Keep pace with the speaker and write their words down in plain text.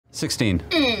16.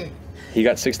 He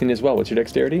got 16 as well. What's your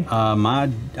dexterity? My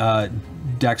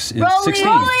dex is Rollies! 16.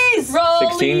 Rollies!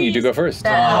 16, you do go first.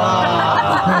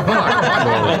 I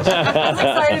was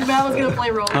excited Matt was gonna play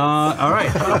Rollies. All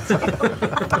right.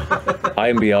 I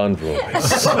am Beyond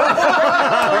Rollies.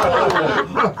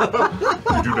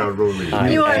 You do not roll me.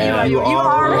 You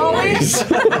are Rollies.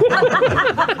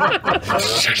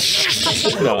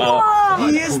 No,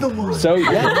 he is the one. So,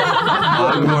 yeah.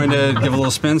 I'm going to give a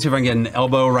little spin, see if I can get an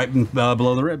elbow right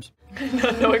below the ribs.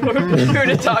 Not knowing who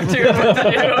to talk to or what to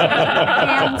do.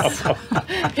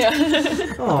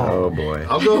 Yeah. Oh boy.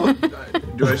 I'll go.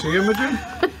 Do I see Imogen?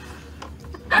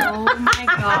 Oh my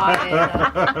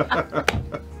god.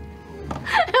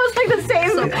 It was like the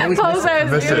same pose I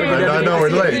was doing. I know we're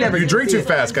late. You drink too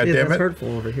fast, goddammit. That's hurtful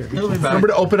over here. Remember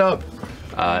to open up.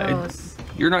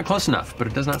 You're not close enough, but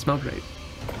it does not smell great.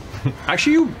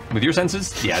 Actually, you, with your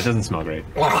senses, yeah, it doesn't smell great.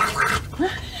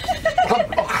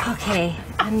 Okay,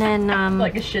 and then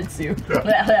Like a Shih Tzu.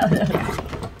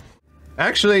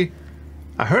 Actually,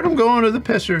 I heard him going to the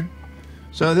pisser.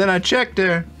 So then I checked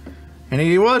there, and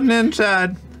he wasn't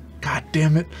inside. God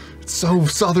damn it. It's so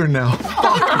southern now.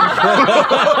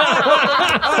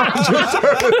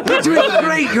 You're doing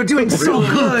great. You're doing so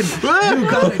good. You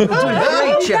got it. You're doing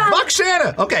great, Jeff. Fuck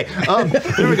Santa. Okay,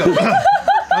 here we go.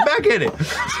 I'm back in it.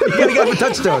 You gotta get a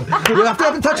touchdown. You have to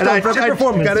have a touchdown for every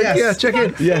performance. Yeah, check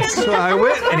in. Yes. So I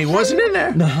went, and he wasn't in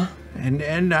there. No.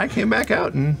 And I came back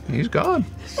out, and he's gone.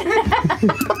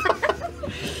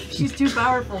 she's too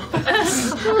powerful.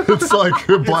 It's like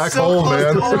a black hole,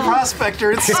 man. Old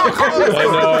Prospector. It's so close. I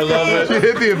know, I love it. You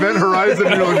hit the event horizon,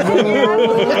 and you're like,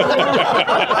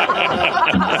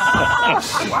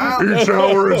 wow. Each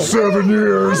hour is 7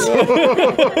 years.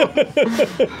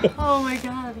 Oh my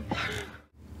god.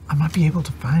 I might be able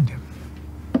to find him.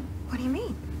 What do you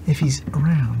mean? If he's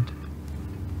around.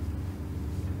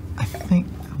 I think,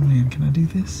 oh man, can I do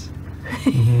this?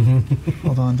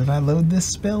 Hold on, did I load this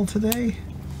spell today?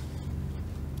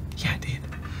 Yeah, I did.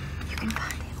 You can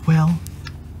find him. Well,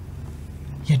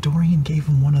 yeah, Dorian gave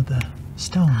him one of the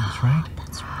stones, right?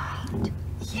 That's right.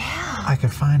 Yeah. I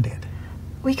could find it.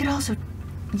 We could also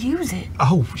use it.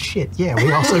 Oh, shit, yeah,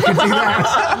 we also could do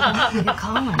that. You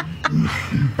call him.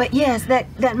 But yes,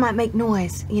 that might make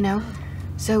noise, you know?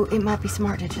 So it might be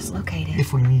smart to just locate it.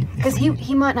 If we need... Because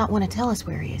he might not want to tell us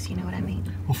where he is, you know what I mean?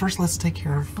 Well, first let's take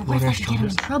care of But what if I Lorda's could get him in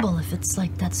shoulders. trouble if it's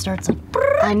like that starts like...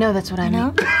 I know, that's what I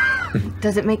mean.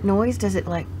 Does it make noise? Does it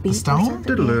like beep? Stone? Someone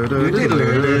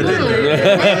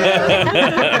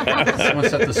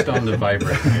set the stone to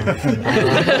vibrate.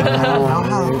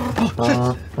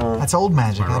 That's old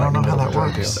magic. I don't know how that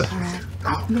works.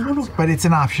 No. But it's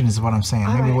an option is what I'm saying.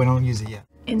 Maybe we don't use it yet.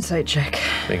 Insight check.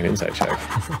 Make an insight check.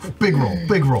 Big roll,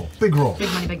 big roll, big roll.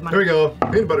 Big money, big money. Here we go.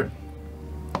 Peanut butter.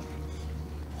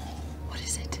 What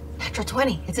is it? Natural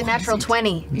 20. It's a natural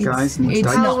 20. You guys need It's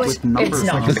dice not- with numbers it's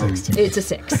not. on those. It's a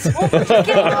 6. We're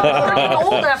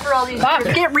old after all these years.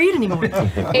 I can't read anymore.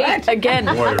 8 again.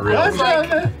 Boy, really. It's like,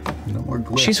 No more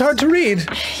glyphs. She's hard to read.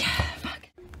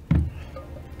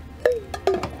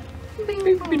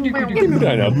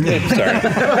 I know. Sorry.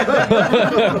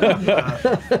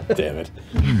 Damn it.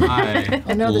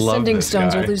 I know the sending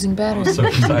stones are losing battles. So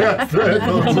excited.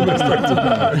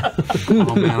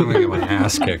 Oh man, I'm gonna get my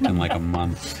ass kicked in like a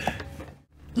month.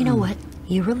 You know what?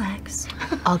 You relax.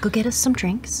 I'll go get us some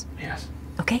drinks. Yes.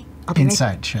 Okay? I'll be right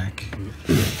Insight check.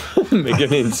 Make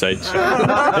an insight check.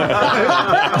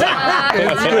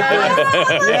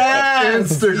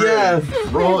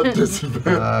 Instagram. Roll it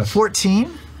disadvantage.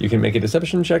 14. You can make a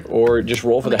deception check or just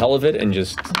roll for the hell of it and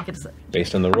just,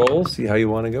 based on the roll, see how you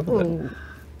want to go with it.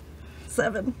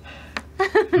 7.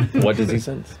 What does he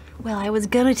sense? Well, I was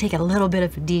gonna take a little bit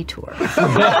of a detour.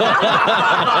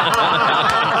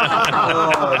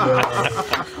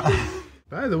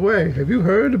 By the way, have you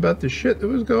heard about the shit that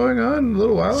was going on a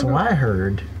little while ago? So I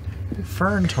heard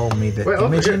Fern told me that Wait,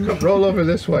 over here, Imogen... come roll over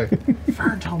this way.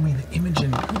 Fern told me that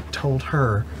Imogen told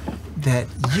her that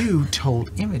you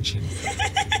told Imogen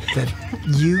that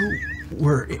you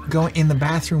were going in the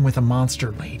bathroom with a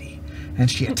monster lady and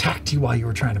she attacked you while you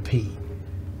were trying to pee.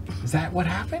 Is that what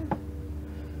happened?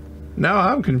 Now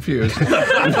I'm confused.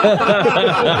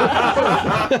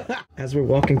 As we're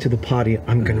walking to the potty,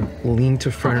 I'm gonna lean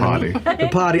to Fern. The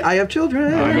potty. I have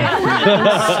children.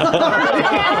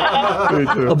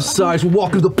 I'm sorry. As we're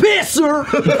walking to the pisser.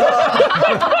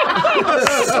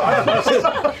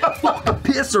 Fuck the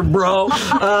pisser, bro.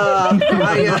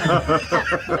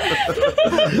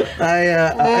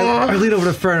 I lean over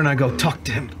to Fern and I go, talk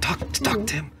to him. Talk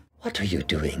to him. What are you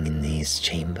doing in these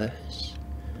chambers?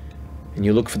 And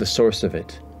you look for the source of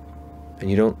it, and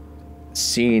you don't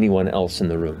see anyone else in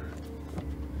the room.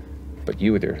 But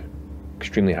you, with your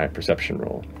extremely high perception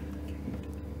roll,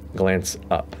 glance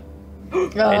up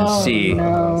and see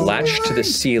latched to the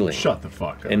ceiling. Shut the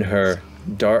fuck up. In her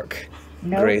dark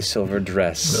gray silver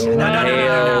dress,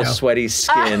 pale, sweaty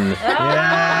skin,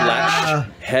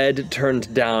 latched head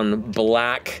turned down,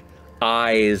 black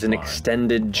eyes, an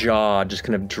extended jaw, just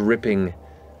kind of dripping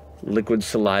liquid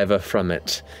saliva from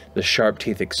it, the sharp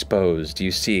teeth exposed.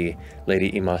 You see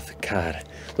Lady Imath Kar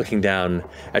looking down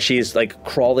as she is like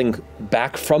crawling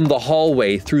back from the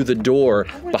hallway through the door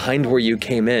behind where you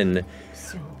came in.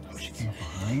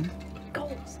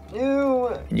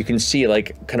 You can see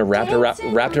like kind of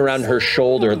wrapped around her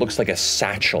shoulder, it looks like a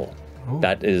satchel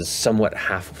that is somewhat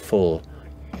half full.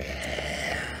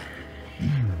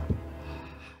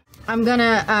 I'm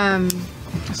gonna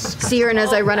see her, and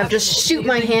as I run up, just shoot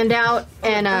my hand out,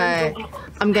 and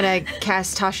I'm gonna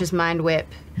cast Tasha's Mind Whip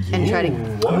and try to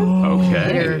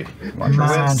get her.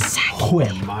 Mind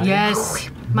whip. Yes,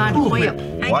 Mind Whip.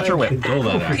 Watch her whip.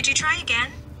 Could you try again?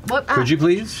 What? Could you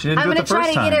please? I'm gonna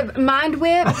try to get a Mind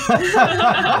Whip.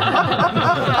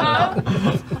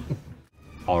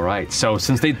 All right, so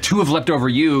since they two have leapt over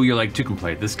you, you're like, two can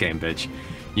play this game, bitch.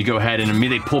 You go ahead and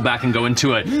immediately pull back and go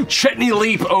into a Chetney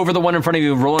leap over the one in front of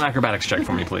you. Roll an acrobatics check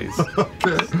for me, please.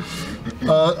 Okay.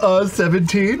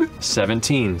 17.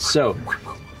 17, so.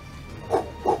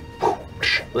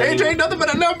 Age ain't nothing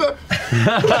but a number.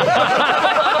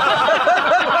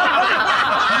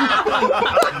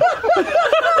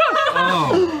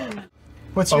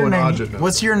 What's your name?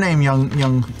 What's your name,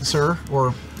 young sir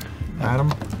or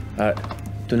madam?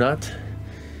 Do not.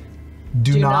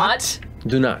 Do not.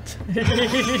 Do not.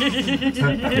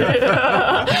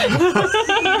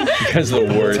 Because of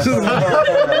the words.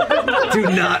 Do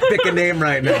not pick a name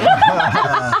right now.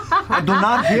 I do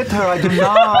not hit her. I do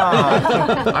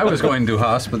not. I was going to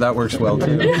Haas, but that works well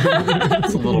too.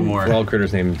 It's a little more. For all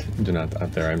critters named Do Not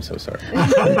out there, I'm so sorry.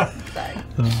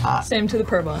 Same to the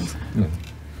Purbons.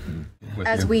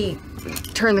 As we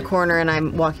turn the corner and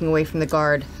I'm walking away from the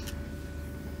guard.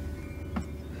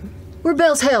 We're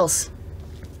Bell's Hills.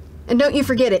 And don't you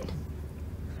forget it.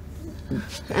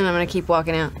 And I'm gonna keep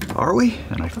walking out. Are we?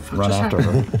 And I run after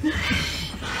her.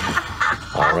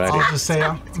 Alrighty. I'll just say,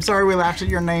 I'm sorry we laughed at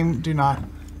your name, do not.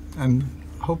 And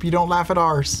hope you don't laugh at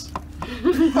ours.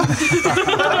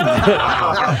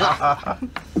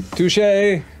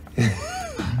 Touché.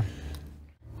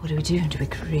 What do we do? Do we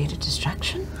create a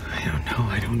distraction?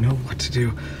 I don't know what to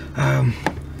do.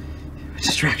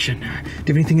 Distraction. Do you have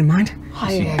anything in mind?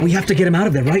 We have to get him out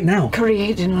of there right now.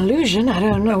 Create an illusion? I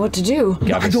don't know what to do.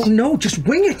 I don't know. Just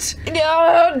wing it.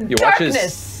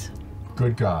 Darkness.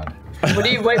 Good God.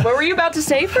 Wait, what were you about to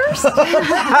say first? No,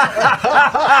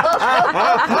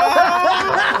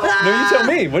 you tell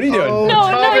me. What are you doing? No,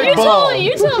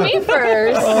 you tell me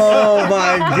first. Oh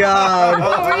my God.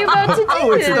 What were you about to do?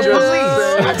 Oh, it's the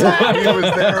police. He was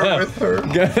there with her. I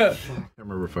can't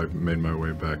remember if I made my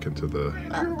way back into the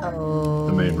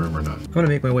main room or not. I'm gonna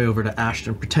make my way over to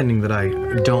Ashton, pretending that I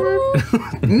don't.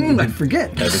 I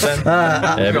forget.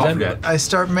 Every time. I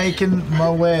start making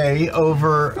my way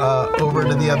over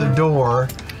to the other door.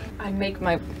 I make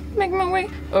my way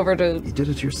over to. You did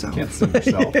it yourself. Can't see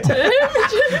yourself.